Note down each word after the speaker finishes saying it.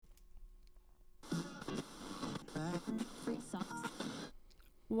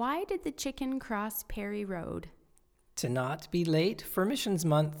Why did the chicken cross Perry Road? To not be late for Missions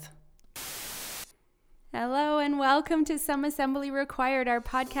Month. Hello and welcome to Some Assembly Required, our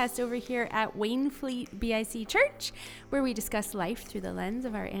podcast over here at Wainfleet BIC Church, where we discuss life through the lens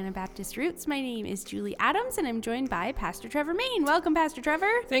of our Anabaptist roots. My name is Julie Adams, and I'm joined by Pastor Trevor Main. Welcome, Pastor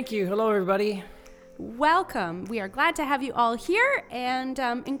Trevor. Thank you. Hello, everybody. Welcome. We are glad to have you all here, and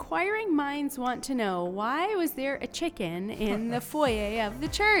inquiring minds want to know, why was there a chicken in the foyer of the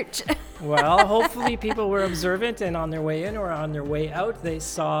church? Well, hopefully people were observant, and on their way in or on their way out, they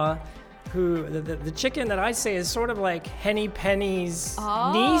saw the chicken that I say is sort of like Henny Penny's niece,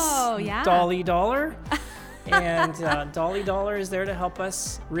 yeah. Dolly Dollar. And Dolly Dollar is there to help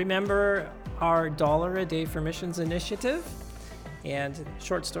us remember our $1 a Day for Missions initiative. And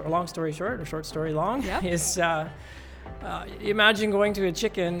long story short, or short story long, is imagine going to a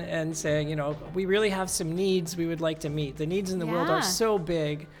chicken and saying, we really have some needs we would like to meet. The needs in the world are so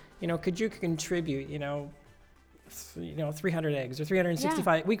big. Could you contribute, 300 eggs or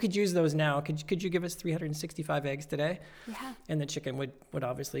 365? Yeah. We could use those now. Could you give us 365 eggs today? Yeah. And the chicken would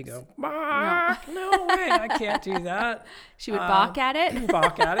obviously go, no way, I can't do that. She would balk at it.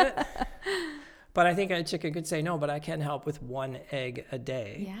 Balk at it. But I think a chicken could say, no, but I can help with 1 egg a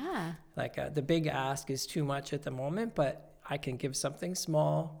day. Yeah. Like the big ask is too much at the moment, but I can give something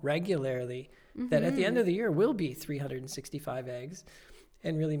small regularly that at the end of the year will be 365 eggs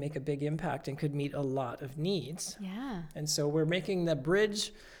and really make a big impact and could meet a lot of needs. Yeah. And so we're making the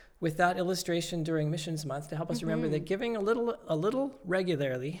bridge with that illustration during Missions Month to help us remember that giving a little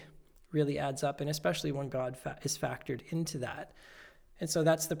regularly really adds up, and especially when God is factored into that. And so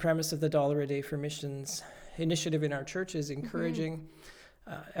that's the premise of the $1 a Day for Missions initiative in our church, is encouraging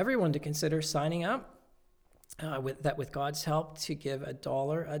everyone to consider signing up with God's help to give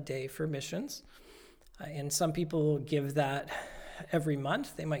 $1 a day for missions. And some people give that every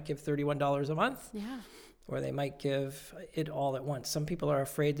month. They might give $31 a month. Yeah. Or they might give it all at once. Some people are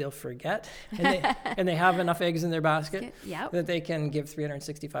afraid they'll forget, and they have enough eggs in their basket that they can give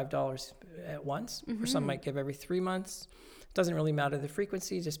 $365 at once. Or some might give every 3 months. Doesn't really matter the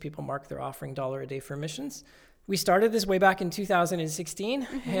frequency, just people mark their offering $1 a day for missions. We started this way back in 2016,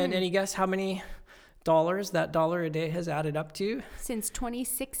 and any guess how many dollars that $1 a day has added up to? Since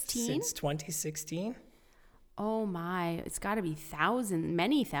 2016? Since 2016. Oh my, it's got to be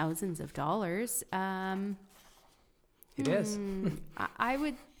many thousands of dollars. It is.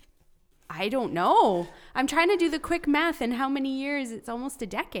 I don't know. I'm trying to do the quick math, and how many years? It's almost a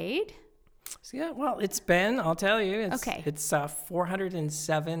decade. So yeah, well, it's been, I'll tell you, it's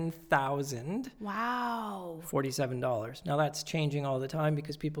 $407,000. Wow. $47. Now that's changing all the time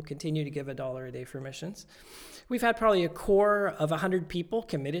because people continue to give $1 a day for missions. We've had probably a core of 100 people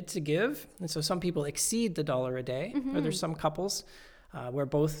committed to give. And so some people exceed the $1 a day. Or there's some couples where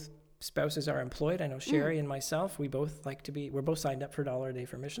both spouses are employed. I know Sherry and myself, we're both signed up for $1 a day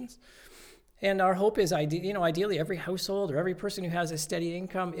for missions. And our hope is, ideally every household or every person who has a steady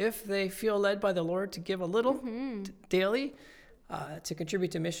income, if they feel led by the Lord to give a little daily to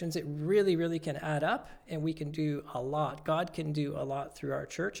contribute to missions, it really, really can add up, and we can do a lot. God can do a lot through our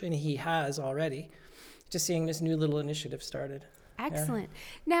church, and he has already, just seeing this new little initiative started. Excellent.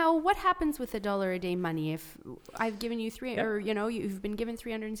 Yeah. Now, what happens with the $1 a day money if I've given you you've been given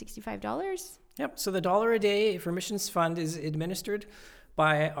 $365? Yep. So the $1 a day for missions fund is administered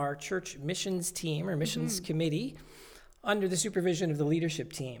by our church missions team or missions committee under the supervision of the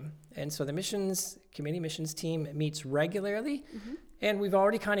leadership team. And so the missions committee, missions team meets regularly. And we've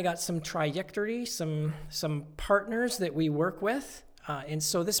already kind of got some trajectory, some partners that we work with. And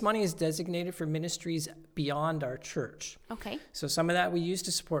so this money is designated for ministries beyond our church. Okay. So some of that we use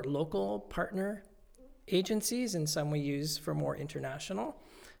to support local partner agencies, and some we use for more international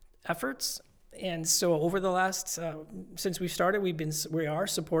efforts. And so over the last, since we started, we are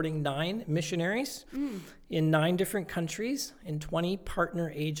supporting 9 missionaries in 9 different countries in 20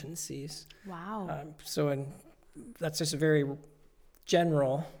 partner agencies. Wow. That's just a very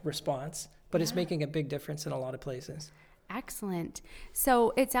general response, but it's making a big difference in a lot of places. Excellent.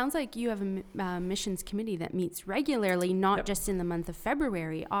 So it sounds like you have a missions committee that meets regularly, not just in the month of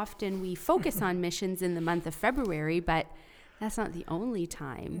February. Often we focus on missions in the month of February, but that's not the only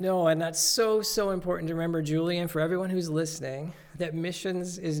time. No, and that's so, so important to remember, Julie, and for everyone who's listening, that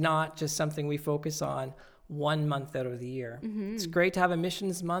missions is not just something we focus on 1 month out of the year. It's great to have a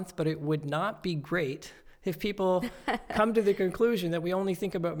missions month, but it would not be great if people come to the conclusion that we only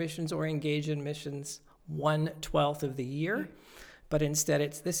think about missions or engage in missions 1/12 of the year. But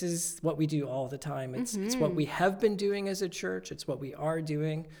instead, this is what we do all the time. It's what we have been doing as a church. It's what we are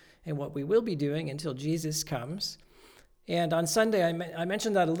doing and what we will be doing until Jesus comes. And on Sunday, I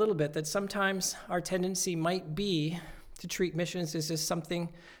mentioned that a little bit, that sometimes our tendency might be to treat missions as just something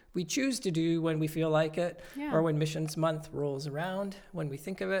we choose to do when we feel like it, or when Missions Month rolls around, when we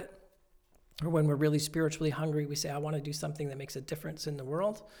think of it, or when we're really spiritually hungry, we say, I want to do something that makes a difference in the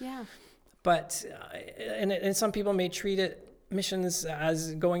world. Yeah. But, and some people may treat missions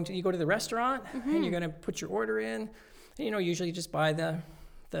as you go to the restaurant and you're going to put your order in, and, usually you just buy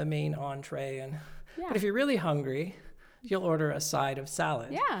the main entree. But if you're really hungry, you'll order a side of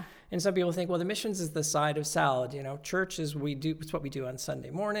salad. Yeah. And some people think, well, the missions is the side of salad. Church is it's what we do on Sunday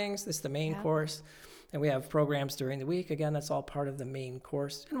mornings. This is the main course. And we have programs during the week. Again, that's all part of the main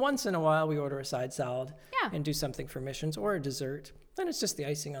course. And once in a while, we order a side salad and do something for missions, or a dessert. Then it's just the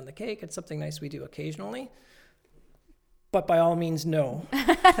icing on the cake. It's something nice we do occasionally. But by all means, no.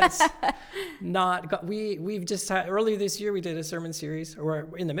 That's not. We've just had, earlier this year, we did a sermon series, or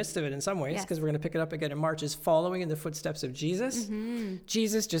we're in the midst of it in some ways, because we're going to pick it up again in March, is following in the footsteps of Jesus.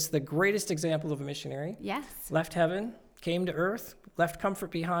 Jesus, just the greatest example of a missionary. Yes. Left heaven, came to earth, left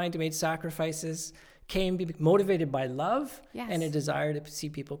comfort behind, made sacrifices, came motivated by love and a desire to see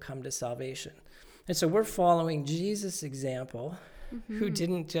people come to salvation. And so we're following Jesus' example, who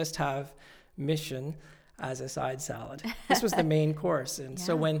didn't just have mission as a side salad. This was the main course. And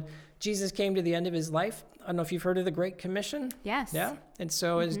so when Jesus came to the end of his life, I don't know if you've heard of the Great Commission. Yes. Yeah. And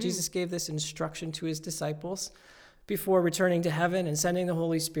so as Jesus gave this instruction to his disciples before returning to heaven and sending the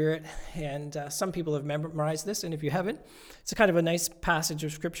Holy Spirit, and some people have memorized this, and if you haven't, it's a kind of a nice passage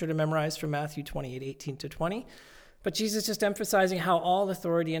of scripture to memorize from Matthew 28:18-20. But Jesus just emphasizing how all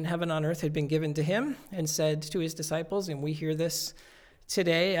authority in heaven and on earth had been given to him, and said to his disciples, and we hear this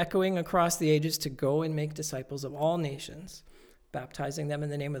today echoing across the ages, to go and make disciples of all nations, baptizing them in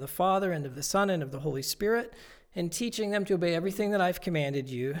the name of the Father and of the Son and of the Holy Spirit, and teaching them to obey everything that I've commanded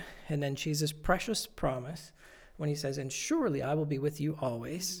you. And then Jesus' precious promise when he says, and surely I will be with you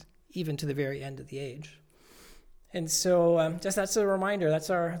always, even to the very end of the age. And so just that's a reminder.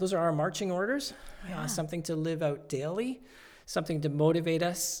 Those are our marching orders, something to live out daily, something to motivate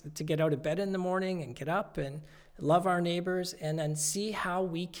us to get out of bed in the morning and get up and love our neighbors, and then see how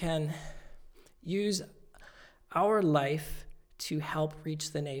we can use our life to help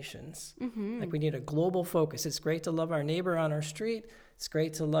reach the nations. Like we need a global focus. It's great to love our neighbor on our street. It's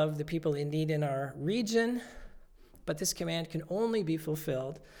great to love the people in need in our region. But this command can only be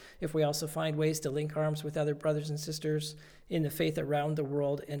fulfilled if we also find ways to link arms with other brothers and sisters in the faith around the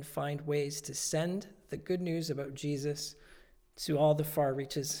world, and find ways to send the good news about Jesus to all the far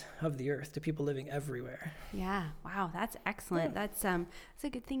reaches of the earth, to people living everywhere. Yeah. Wow. That's excellent. That's a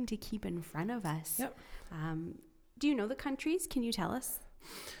good thing to keep in front of us. Yep. Do you know the countries? Can you tell us?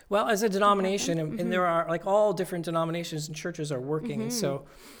 Well, as a denomination, and there are, like, all different denominations and churches are working. And so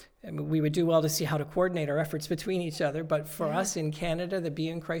we would do well to see how to coordinate our efforts between each other. But for us in Canada, the Be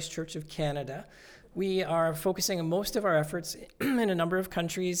in Christ Church of Canada, we are focusing most of our efforts in a number of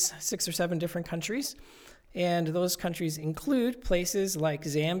countries, 6 or 7 different countries. And those countries include places like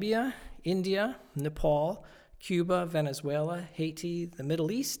Zambia, India, Nepal, Cuba, Venezuela, Haiti, the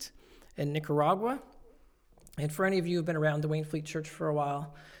Middle East, and Nicaragua. And for any of you who've been around the Wainfleet Church for a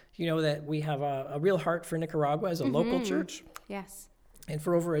while, you know that we have a real heart for Nicaragua as a local church. Yes. And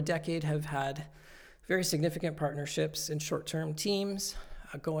for over a decade have had very significant partnerships and short-term teams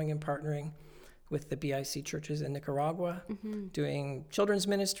going and partnering with the BIC churches in Nicaragua, doing children's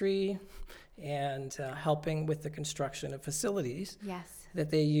ministry and helping with the construction of facilities that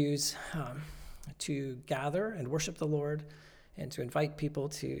they use to gather and worship the Lord, and to invite people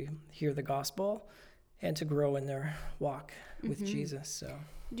to hear the gospel and to grow in their walk with Jesus. So,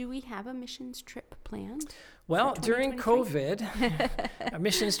 do we have a missions trip planned? Well, during COVID, our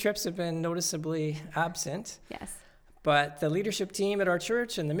missions trips have been noticeably absent. Yes. But the leadership team at our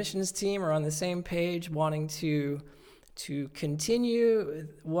church and the missions team are on the same page, wanting to continue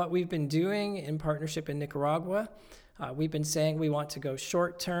what we've been doing in partnership in Nicaragua. We've been saying we want to go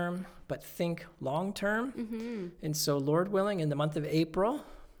short term, but think long term. And so, Lord willing, in the month of April,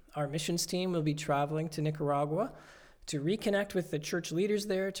 our missions team will be traveling to Nicaragua to reconnect with the church leaders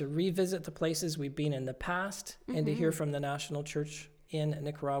there, to revisit the places we've been in the past, and to hear from the national church in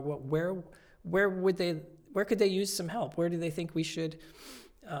Nicaragua. Where could they use some help? Where do they think we should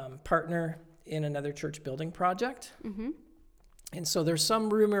partner in another church building project? And so there's some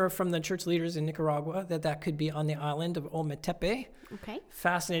rumor from the church leaders in Nicaragua that could be on the island of Ometepe. Okay.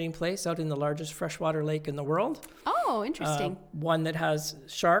 Fascinating place out in the largest freshwater lake in the world. Oh, interesting. One that has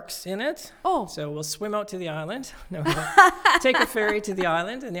sharks in it. Oh. So we'll swim out to the island. No, take a ferry to the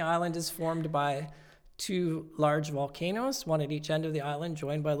island, and the island is formed by 2 large volcanoes, one at each end of the island,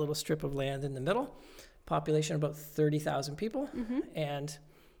 joined by a little strip of land in the middle. population of about 30,000 people. And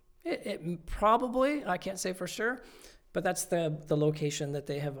it probably, I can't say for sure, but that's the location that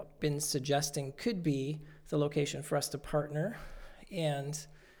they have been suggesting could be the location for us to partner. And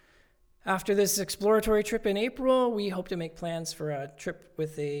after this exploratory trip in April, we hope to make plans for a trip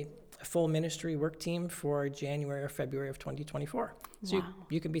with a full ministry work team for January or February of 2024. So Wow.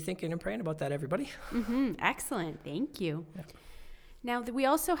 you can be thinking and praying about that, everybody. Excellent. Thank you. Yeah. Now, we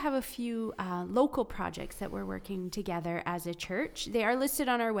also have a few local projects that we're working together as a church. They are listed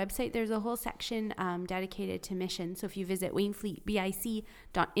on our website. There's a whole section dedicated to mission. So if you visit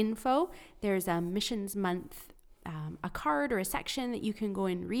wainfleetbic.info, there's a Missions Month, a card or a section that you can go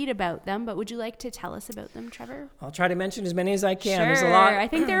and read about them. But would you like to tell us about them, Trevor? I'll try to mention as many as I can. Sure. There's a lot. I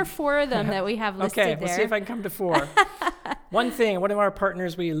think there are 4 of them that we have listed Okay, there. we'll see if I can come to 4. One of our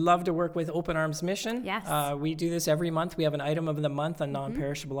partners, we love to work with Open Arms Mission. Yes. We do this every month. We have an item of the month, a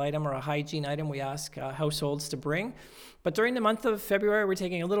non-perishable item or a hygiene item we ask households to bring. But during the month of February, we're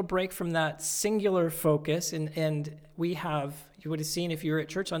taking a little break from that singular focus. And we have, you would have seen if you were at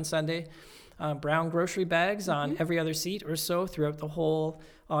church on Sunday, brown grocery bags on every other seat or so throughout the whole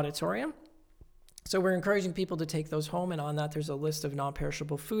auditorium. So we're encouraging people to take those home, and on that there's a list of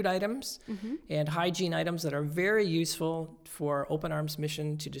non-perishable food items and hygiene items that are very useful for Open Arms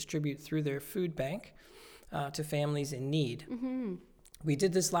Mission to distribute through their food bank to families in need. We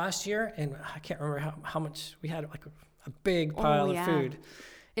did this last year, and I can't remember how much we had, like a big pile of food.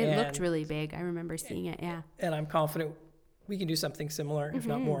 It looked really big. I remember seeing it, yeah. And I'm confident we can do something similar, if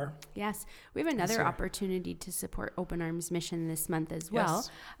not more. Yes. We have another opportunity to support Open Arms Mission this month as well.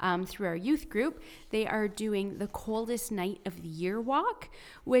 Through our youth group. They are doing the Coldest Night of the Year walk,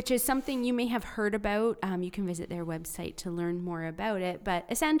 which is something you may have heard about. You can visit their website to learn more about it. But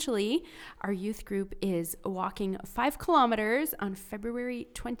essentially, our youth group is walking 5 kilometers on February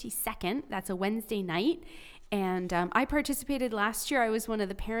 22nd. That's a Wednesday night. And I participated last year. I was one of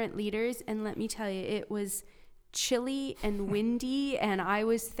the parent leaders. And let me tell you, it was chilly and windy, and I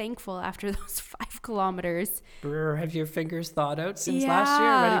was thankful after those 5 kilometers. Have your fingers thawed out since last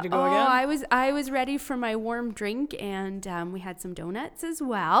year? Ready to go again? I was ready for my warm drink, and we had some donuts as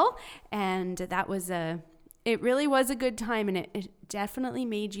well, and that was it really was a good time, and it definitely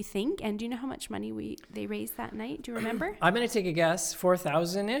made you think. And do you know how much money they raised that night? Do you remember? I'm going to take a guess,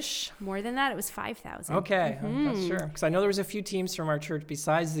 4,000-ish? More than that, it was 5,000. Okay, I'm not sure, because I know there was a few teams from our church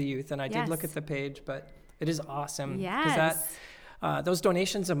besides the youth, and I did look at the page, but it is awesome. Yes. Because those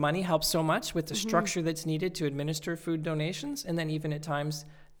donations of money help so much with the structure that's needed to administer food donations. And then even at times,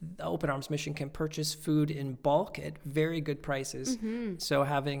 the Open Arms Mission can purchase food in bulk at very good prices. So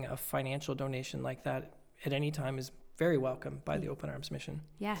having a financial donation like that at any time is very welcome by the Open Arms Mission.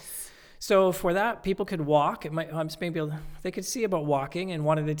 Yes. So for that, people could walk. They could see about walking, and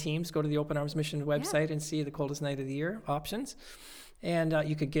one of the teams go to the Open Arms Mission website and see the Coldest Night of the Year options. And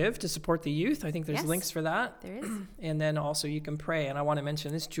you could give to support the youth. I think there's links for that. There is. And then also you can pray. And I want to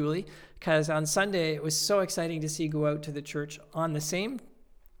mention this, Julie, because on Sunday it was so exciting to see go out to the church on the same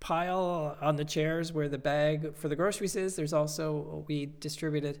pile on the chairs where the bag for the groceries is. There's also, we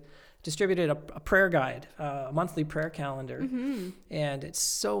distributed a prayer guide, a monthly prayer calendar. And it's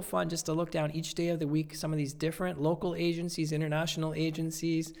so fun just to look down each day of the week, some of these different local agencies, international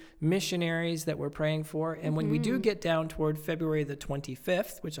agencies, missionaries that we're praying for. And when we do get down toward February the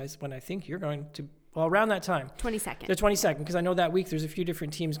 25th, which is when I think you're going to, well, around that time. 22nd. The 22nd, because I know that week there's a few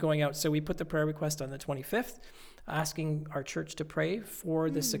different teams going out. So we put the prayer request on the 25th, asking our church to pray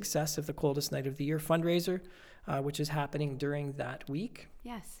for the success of the Coldest Night of the Year fundraiser, which is happening during that week.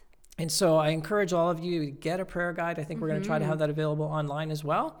 Yes. And so I encourage all of you to get a prayer guide. I think we're going to try to have that available online as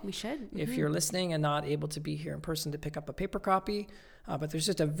well. We should. If you're listening and not able to be here in person to pick up a paper copy. But there's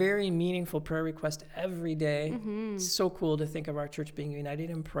just a very meaningful prayer request every day. It's so cool to think of our church being united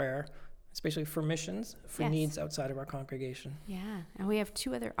in prayer, especially for missions, for needs outside of our congregation. Yeah, and we have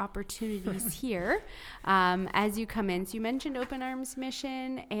 2 other opportunities here as you come in. So you mentioned Open Arms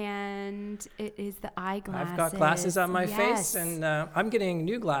Mission, and it is the eyeglasses. I've got glasses on my face, and I'm getting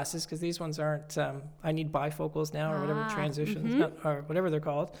new glasses because these ones aren't, I need bifocals now or whatever, transitions, or whatever they're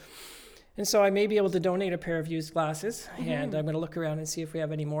called. And so I may be able to donate a pair of used glasses, and I'm going to look around and see if we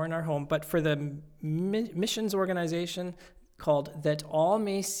have any more in our home. But for the missions organization called That All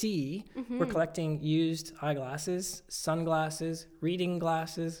May See, we're collecting used eyeglasses, sunglasses, reading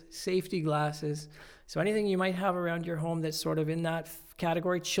glasses, safety glasses. So anything you might have around your home that's sort of in that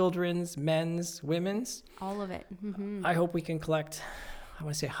category, children's, men's, women's. All of it. I hope we can collect I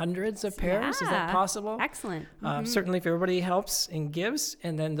want to say hundreds of pairs. Is that possible? Excellent. Certainly if everybody helps and gives,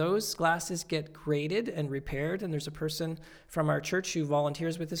 and then those glasses get graded and repaired. And there's a person from our church who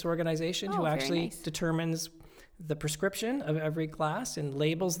volunteers with this organization who actually determines the prescription of every glass and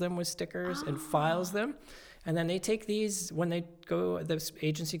labels them with stickers and files them. And then they take these when they go, this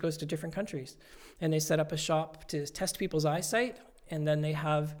agency goes to different countries and they set up a shop to test people's eyesight. And then they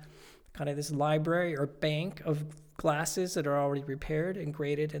have kind of this library or bank of glasses that are already repaired and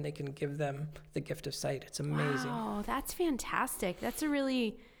graded, and they can give them the gift of sight. It's amazing. Wow, that's fantastic. That's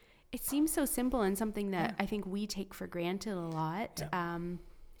it seems so simple and something that I think we take for granted a lot,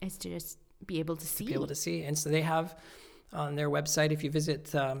 is to just be able to see. And so they have on their website, if you visit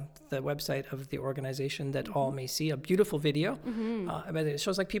the website of the organization that all may see, a beautiful video. But it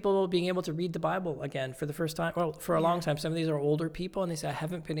shows like people being able to read the Bible again for the first time, well, for a long time. Some of these are older people and they say, I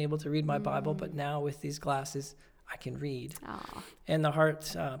haven't been able to read my Bible, but now with these glasses, I can read. And the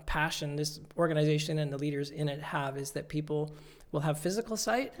heart passion this organization and the leaders in it have is that people will have physical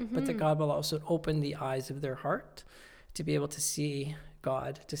sight, but that God will also open the eyes of their heart to be able to see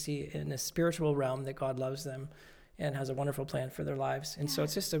God, to see in a spiritual realm that God loves them and has a wonderful plan for their lives. And so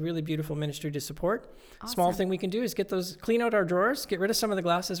it's just a really beautiful ministry to support. Small thing we can do is clean out our drawers, get rid of some of the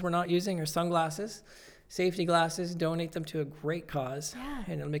glasses we're not using, or sunglasses, safety glasses, donate them to a great cause,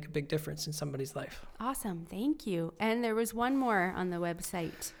 and it'll make a big difference in somebody's life. Awesome. Thank you. And there was one more on the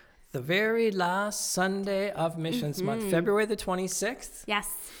website. The very last Sunday of Missions Month, February the 26th. Yes.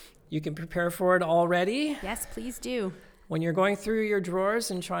 You can prepare for it already. Yes, please do. When you're going through your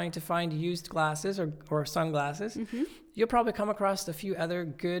drawers and trying to find used glasses or sunglasses, you'll probably come across a few other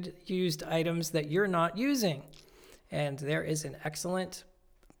good used items that you're not using. And there is an excellent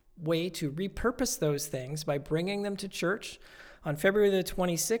way to repurpose those things by bringing them to church on February the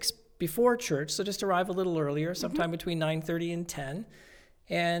 26th before church. So just arrive a little earlier, sometime between 9:30 and 10.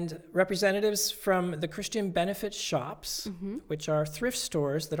 And representatives from the Christian benefit shops, which are thrift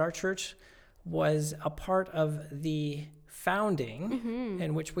stores that our church was a part of the founding,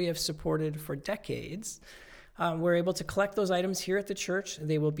 and which we have supported for decades. We're able to collect those items here at the church.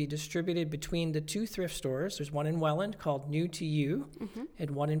 They will be distributed between the two thrift stores. There's one in Welland called New to You, and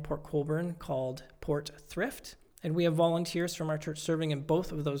one in Port Colborne called Port Thrift. And we have volunteers from our church serving in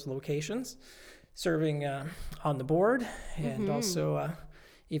both of those locations, serving on the board and also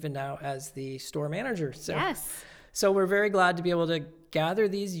even now as the store manager. So we're very glad to be able to gather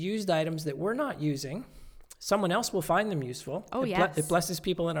these used items that we're not using. Someone else will find them useful. It blesses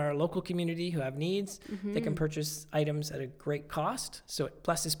people in our local community who have needs. They can purchase items at a great cost. So it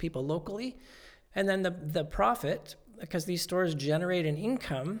blesses people locally. And then the profit, because these stores generate an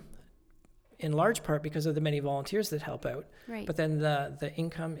income in large part because of the many volunteers that help out. But then the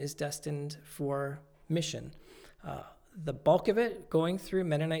income is destined for mission. The bulk of it going through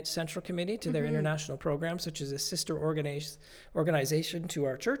Mennonite Central Committee to their international programs, which is a sister organization to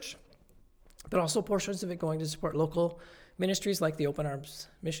our church, but also portions of it going to support local ministries like the Open Arms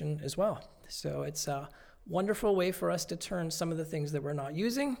Mission as well. So it's a wonderful way for us to turn some of the things that we're not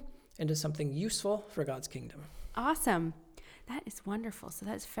using into something useful for God's kingdom. Awesome. That is wonderful. So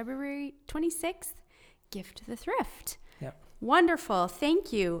that's February 26th, Gift to the Thrift. Yeah. Wonderful.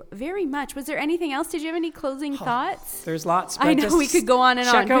 Thank you very much. Was there anything else? Did you have any closing thoughts? There's lots. But I know we could go on and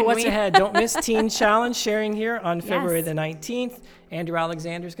on. Check out what's ahead. Don't miss Teen Challenge sharing here on February the 19th. Andrew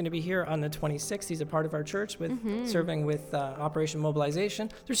Alexander is going to be here on the 26th. He's a part of our church with serving with Operation Mobilization.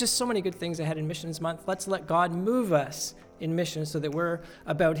 There's just so many good things ahead in Missions Month. Let's let God move us in mission so that we're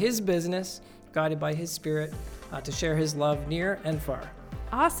about His business, guided by His Spirit, to share His love near and far.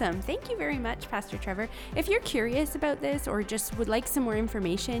 Awesome. Thank you very much, Pastor Trevor. If you're curious about this or just would like some more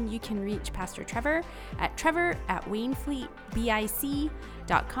information, you can reach Pastor Trevor at Wainfleet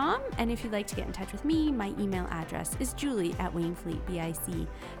BIC.com. And if you'd like to get in touch with me, my email address is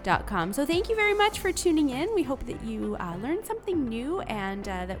julie@wainfleetbic.com. So thank you very much for tuning in. We hope that you learned something new and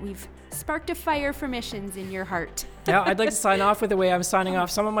that we've sparked a fire for missions in your heart. Yeah, I'd like to sign off with the way I'm signing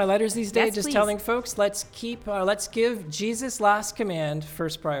off some of my letters these days, Yes, please. telling folks, let's give Jesus' last command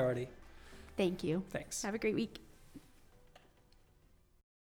first priority. Thank you. Thanks. Have a great week.